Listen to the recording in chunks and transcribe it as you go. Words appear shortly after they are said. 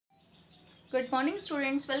Good morning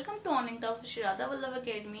students, welcome to online class of Shirada Vallabh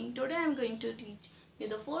Academy. Today I am going to teach you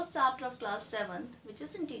the first chapter of class 7th, which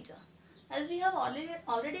is integer. As we have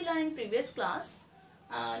already learned in previous class,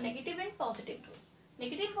 negative and positive rule.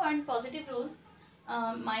 Negative and positive rule,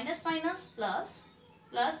 minus minus plus,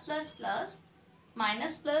 plus plus plus,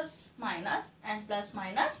 minus plus minus and plus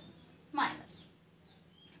minus minus.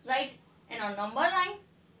 Right? And on number line,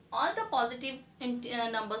 all the positive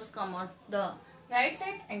numbers come on the right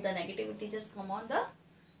side and the negative integers come on the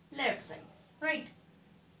left side. Right?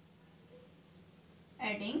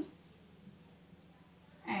 Adding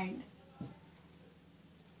and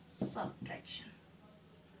subtraction.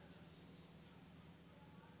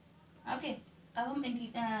 Okay. अब हम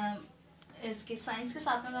इसके science के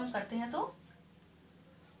साथ में काम करते हैं तो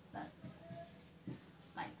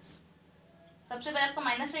माइनस, सबसे पहले आपका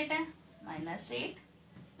 -8 है, -8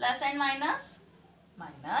 plus and minus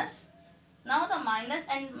minus. Now the minus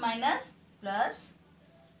and minus plus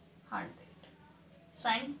 100.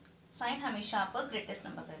 Sign हमेशा आपका ग्रेटेस्ट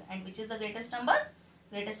नंबर करेगा. And which is the greatest number?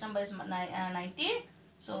 Greatest number is 98.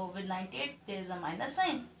 So with 98 there is a minus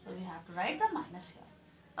sign, so we have to write the minus here.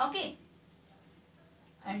 Okay.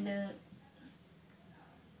 And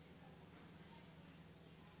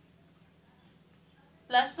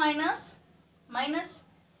plus minus minus,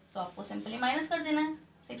 सो आपको simply minus कर देना है.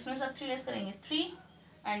 6 में सब 3 less करेंगे 3.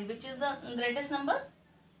 And which is the greatest number?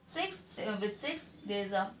 6. With 6 there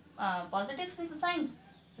is a positive sign,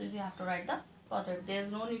 so we have to write the positive. There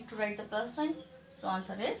is no need to write the plus sign, so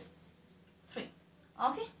answer is 3.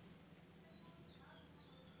 Okay.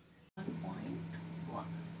 1.1.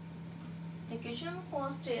 The question number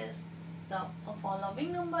first is the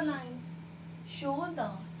following number line show the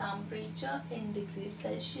temperature in degrees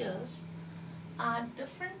Celsius at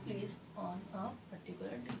different place on a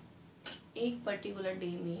particular day. एक particular day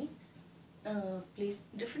में place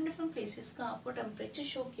different places का आपको temperature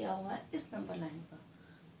show किया हुआ है इस number line पर.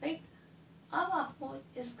 Right. अब आपको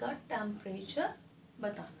इसका टेम्परेचर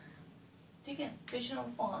बताना है. ठीक है. Question of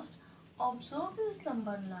first, observe this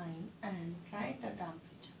number line and right the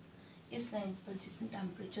temperature. इस लाइन पर जितना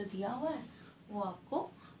टेम्परेचर दिया हुआ है वो आपको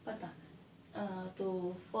बताना है.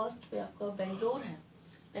 तो फर्स्ट पे आपका बेंगलोर है.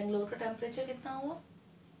 बेंगलोर का टेम्परेचर कितना हुआ?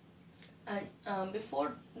 And before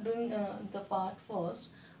doing the part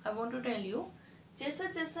first I want to tell you, जैसे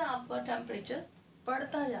जैसे आपका टेम्परेचर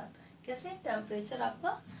बढ़ता जाता है, कैसे टेम्परेचर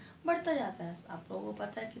आपका बढ़ता जाता है. आप लोगों को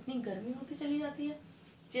पता है कितनी गर्मी होती चली जाती है.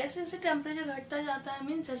 जैसे जैसे टेम्परेचर घटता जाता है,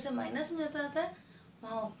 मीन्स जैसे माइनस में जाता जाता है,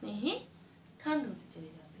 वहाँ उतनी ही ठंड होती चली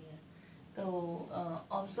जाती है. तो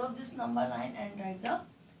observe this number line and right the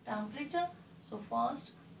temperature. So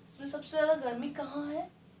first, इसमें सबसे ज़्यादा गर्मी कहाँ है?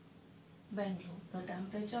 Bangalore. The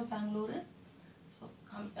temperature of Bangalore है. सो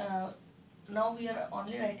हम now we are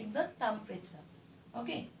only writing the temperature.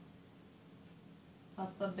 Okay.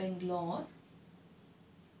 आपका बेंगलोर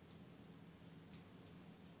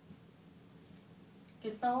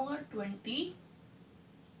कितना होगा? 20,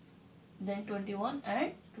 देन 21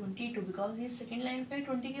 एंड 22, बिकॉज ये सेकेंड लाइन पे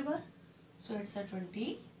 20 के बाद, so it's a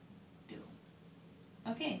 22.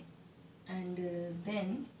 Okay. And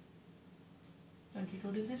then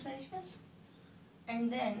 22 degree Celsius. And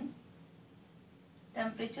then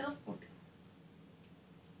temperature of OT.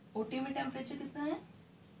 OT में टेम्परेचर कितना है?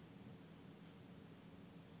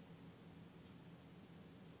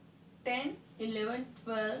 10, 11,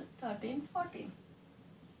 12, 13, 14.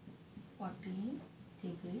 14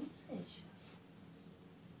 degree Celsius.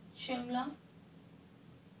 Shimla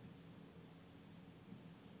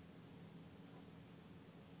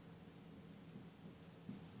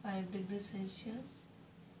 5 degree Celsius.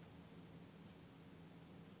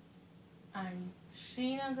 And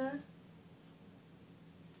Srinagar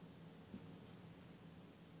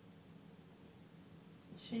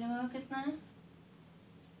कितना है?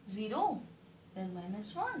 0, देन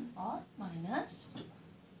 -1 और -2.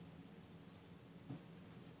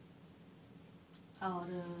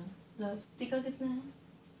 और लहसुन का कितना है?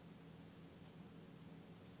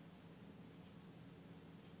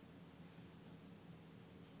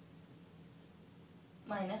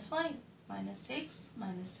 -5, -6,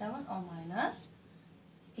 -7 और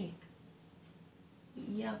 -8.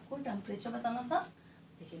 ये आपको टेम्परेचर बताना था.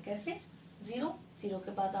 देखिए कैसे. 0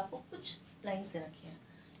 के बाद आपको कुछ लाइंस दे रखी है.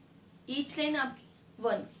 ईच लाइन आपकी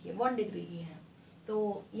 1 की है, 1 डिग्री की है.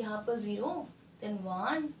 तो यहाँ पर 0, देन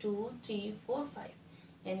 1, 2, 3, 4, 5,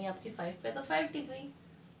 यानी आपकी 5 पे तो 5 डिग्री.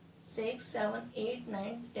 6, 7, 8,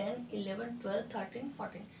 9, 10, 11, 12, 13,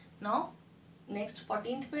 14. नाउ नेक्स्ट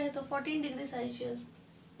 14th पे है तो 14 degree Celsius.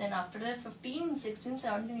 Then after that 15, 16,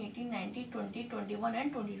 17, 18, 19, 20, 21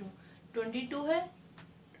 and 22. 22 है,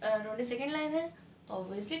 22nd लाइन है,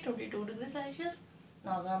 ऑब्वियसली 22 डिग्री सेल्सियस।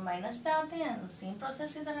 ना अगर हम माइनस पे आते हैं तो सेम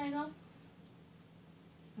प्रोसेस इधर आएगा,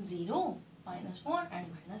 0 -1 एंड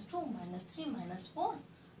 -2 -3 -4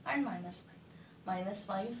 एंड -5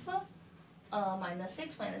 -5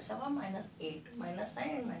 -6 -7 -8 -9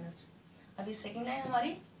 एंड -3। अभी सेकेंड लाइन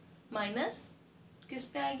हमारी माइनस किस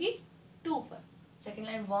पे आएगी, 2 पर। सेकेंड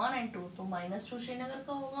लाइन 1 एंड 2 तो -2 श्रीनगर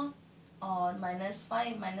का होगा और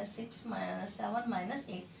 -5 -6 -7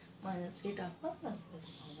 -8 -8 आपका प्लस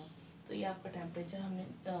होगा। तो ये आपका टेम्परेचर हमने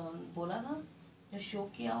बोला था, जो शो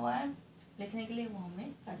किया हुआ है लिखने के लिए, वो हमने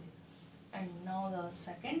कर दिया। And now the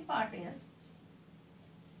second part is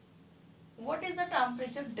what is the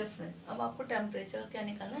temperature difference. अब आपको टेम्परेचर क्या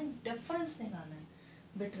निकालना है, डिफरेंस निकालना है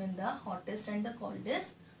between the hottest and the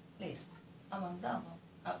coldest place among the above.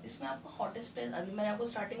 अब इसमें आपको हॉटेस्ट प्लेस, अभी मैंने आपको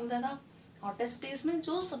स्टार्टिंग में बताया था, हॉटेस्ट प्लेस में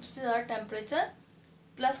जो सबसे ज़्यादा टेम्परेचर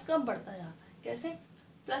प्लस का बढ़ता जाता है। कैसे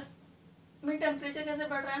प्लस में टेम्परेचर कैसे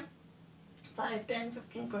बढ़ रहा है, 5 10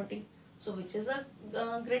 15 20, सो which is the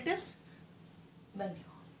greatest, Bangalore.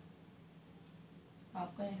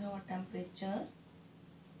 आपका लिखा हुआ टेम्परेचर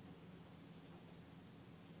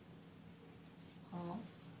ऑफ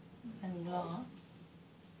बेंगलोर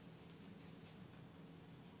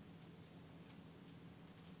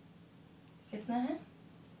कितना है,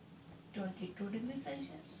 22 degree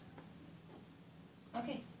Celsius.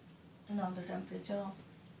 Okay, now the temperature of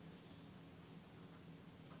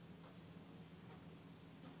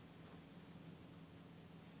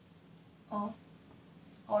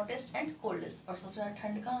hottest and coldest. और सबसे ज़्यादा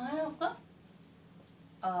ठंड कहाँ है आपका,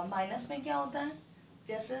 माइनस में क्या होता है,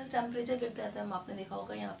 जैसे जैसे टेम्परेचर गिरते रहता है, आपने देखा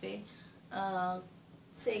होगा यहाँ पे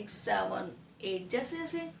 6 7 8, जैसे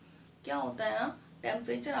जैसे क्या होता है ना,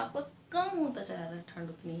 टेम्परेचर आपका कम होता चला जाता है, ठंड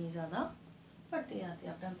उतनी ही ज़्यादा बढ़ती जाती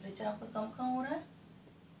है। अब टेम्परेचर आपका कम हो रहा है,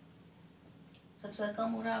 सबसे ज़्यादा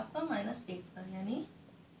कम हो रहा है आपका -8 पर, यानी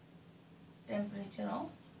temperature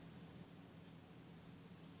of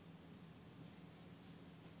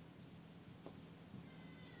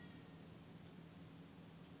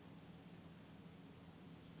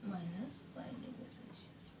 -5 degree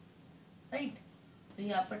Celsius, right. तो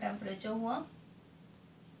ये आपका टेम्परेचर हुआ,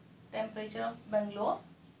 temperature of Bangalore,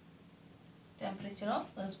 temperature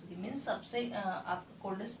of Brihaspati means सबसे आपका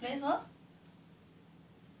कोल्डेस्ट प्लेस। और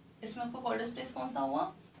इसमें आपको कोल्डेस्ट प्लेस कौन सा हुआ,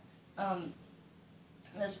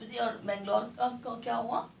 बृहस्पति, और बेंगलोर का क्या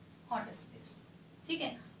हुआ, हॉटेस्ट प्लेस। ठीक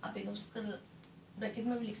है, आप एक उसका ब्रैकेट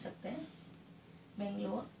में भी लिख सकते हैं,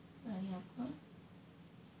 बेंगलोर यानी आपका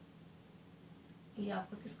ये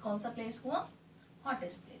आपका कौन सा प्लेस हुआ,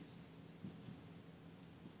 हॉटेस्ट प्लेस।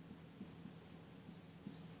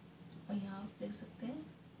 और यहाँ आप लिख सकते हैं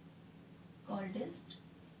कोल्डेस्ट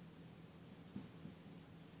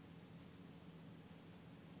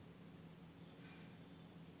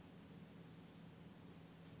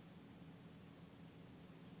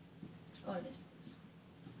कोल्डेस्ट प्लेस,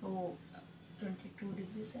 तो 22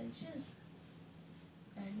 degree Celsius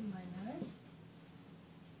and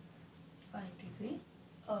 -5 degree,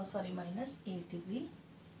 sorry -8 degree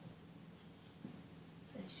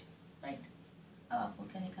Celsius, right. अब आपको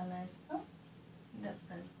क्या निकालना है, इसका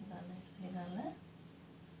डिफरेंस निकालना है। क्या निकालना है,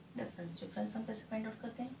 डिफरेंस हम कैसे फाइंड आउट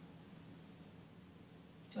करते हैं,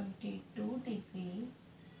 22 degree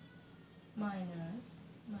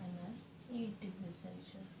 -8 degree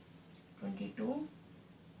Celsius, 22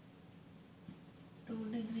 2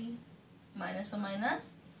 degree minus और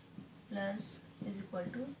minus plus is equal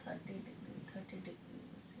to 30 degree, 30 degree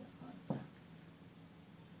is your answer,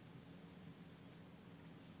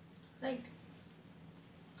 right।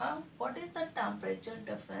 अब what is the temperature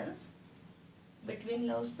difference between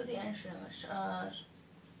लौहस्पति and Srinagar.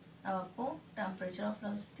 अब आपको टेम्परेचर ऑफ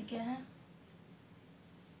लौहस्पति क्या है,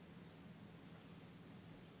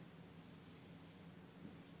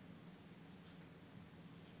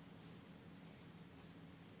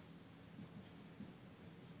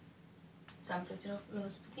 temperature of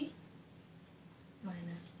लौहस्पति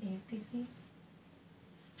 -8 degree,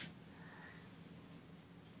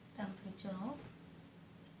 temperature of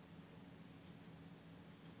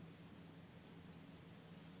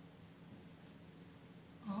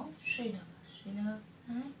Srinagar, Srinagar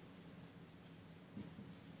कितना है,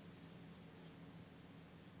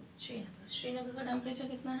 श्रीनगर का टेम्परेचर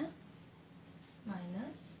कितना है,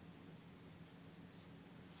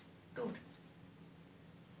 -2 डिग्री।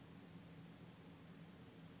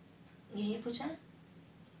 यही पूछा है,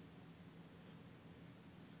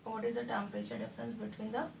 what is the temperature difference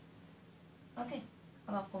between the, okay.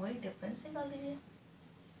 अब आपको वही डिफरेंस निकाल दीजिए,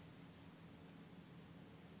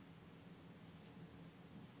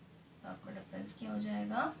 आपका डिफरेंस क्या हो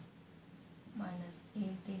जाएगा,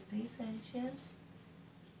 -8 degree Celsius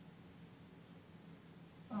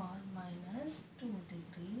 -2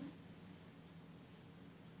 degree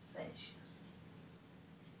Celsius,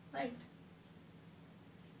 right?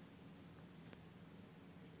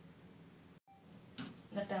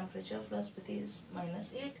 The temperature of flush is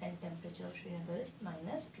 -8 and temperature of Srinagar is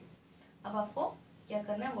 -2. अब आपको क्या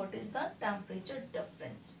करना है, what is the temperature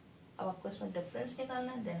difference. अब आपको इसमें डिफरेंस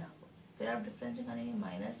निकालना है, देन आपको फिर आप डिफरेंस निकालेंगे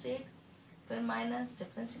 -8 फिर माइनस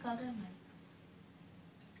डिफरेंस निकाल रहे हैं माइनस,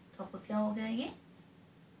 तो आपको क्या हो गया ये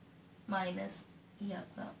माइनस, ये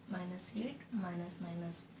आपका -8 माइनस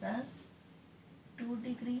माइनस +2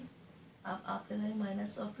 डिग्री। अब आप क्या करेंगे,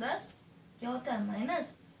 माइनस और प्लस क्या होता है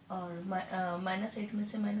माइनस, और -8 में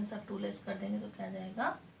से माइनस आप 2 लेस कर देंगे तो क्या जाएगा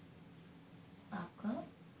आपका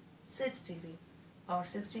 6 डिग्री, और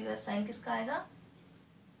 6 डिग्री का साइन किसका आएगा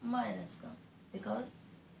माइनस का, because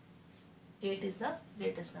 8 is the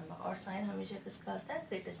greatest number और साइन हमेशा किसका आता है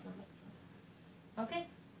ग्रेटेस्ट नंबर। ओके,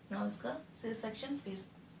 नाउ इसका second section please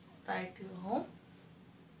write to your home.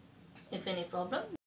 If any problem